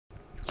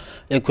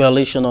A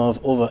coalition of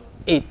over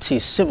 80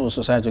 civil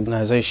society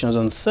organizations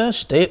on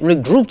Thursday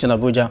regrouped in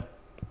Abuja.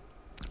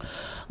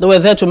 They were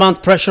there to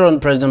mount pressure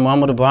on President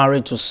Muhammadu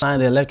Buhari to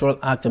sign the Electoral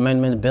Act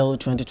Amendment Bill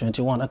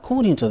 2021.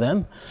 According to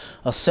them,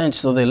 assent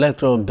to the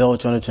Electoral Bill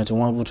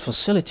 2021 would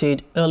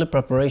facilitate early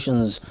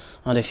preparations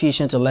and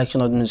efficient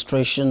election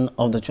administration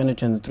of the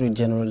 2023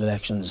 general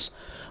elections.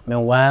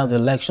 Meanwhile, the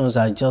elections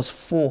are just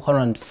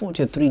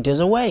 443 days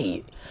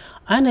away.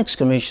 INEC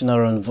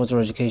Commissioner on Voter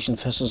Education,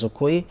 Festus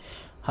Okoye,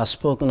 has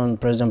spoken on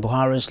President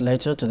Buhari's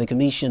letter to the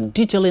Commission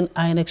detailing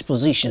INEC's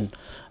position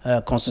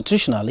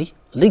constitutionally,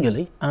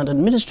 legally and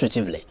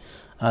administratively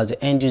as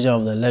the end user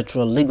of the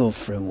electoral legal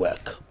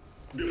framework.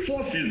 The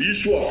first is the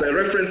issue of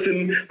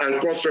referencing and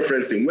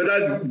cross-referencing,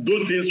 whether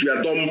those things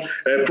were done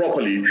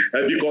properly,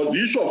 because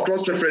the issue of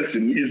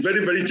cross-referencing is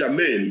very, very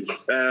germane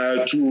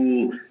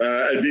to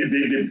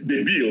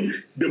the bill.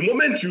 The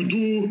moment you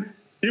do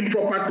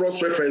improper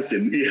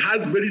cross-referencing, it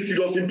has very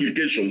serious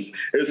implications,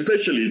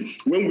 especially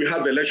when we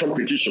have election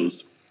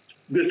petitions.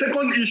 The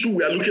second issue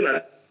we are looking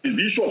at is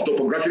the issue of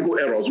topographical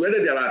errors, whether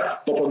there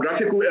are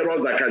topographical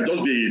errors that can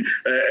just be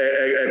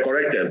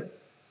corrected.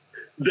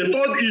 The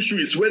third issue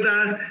is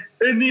whether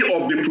any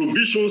of the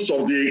provisions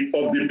of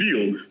the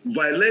bill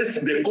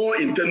violates the core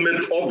intent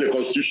of the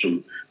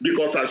Constitution,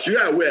 because as you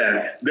are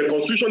aware, the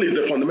Constitution is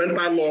the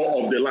fundamental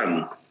law of the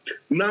land.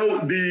 Now,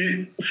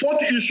 the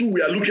fourth issue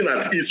we are looking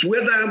at is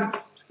whether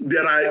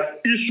there are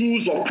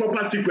issues of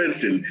proper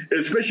sequencing,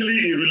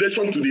 especially in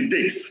relation to the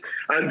dates.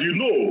 And you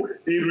know,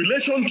 in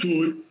relation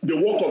to the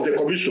work of the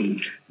Commission,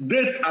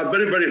 dates are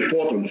very, very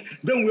important.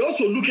 Then we're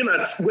also looking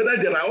at whether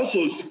there are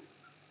also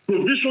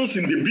provisions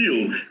in the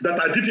bill that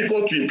are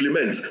difficult to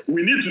implement.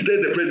 We need to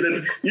tell the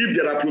President if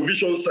there are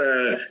provisions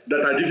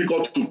that are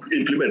difficult to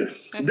implement.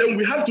 Okay. Then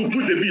we have to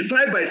put the bill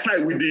side by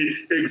side with the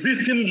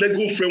existing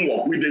legal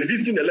framework, with the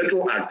existing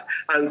Electoral Act,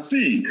 and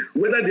see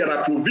whether there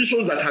are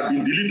provisions that have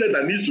been deleted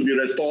that needs to be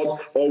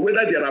restored, or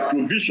whether there are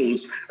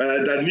provisions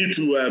that need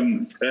to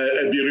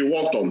be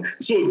reworked on.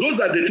 So those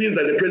are the things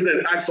that the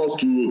President asks us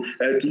to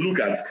look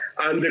at.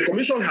 And the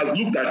Commission has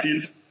looked at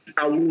it,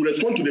 and will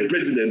respond to the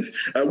President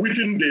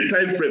within the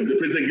time frame the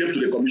President gave to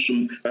the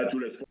Commission to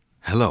respond.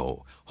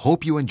 Hello,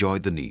 hope you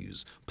enjoyed the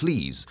news.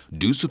 Please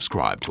do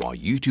subscribe to our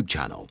YouTube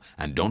channel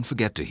and don't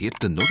forget to hit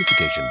the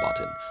notification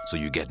button so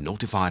you get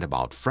notified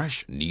about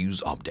fresh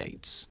news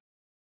updates.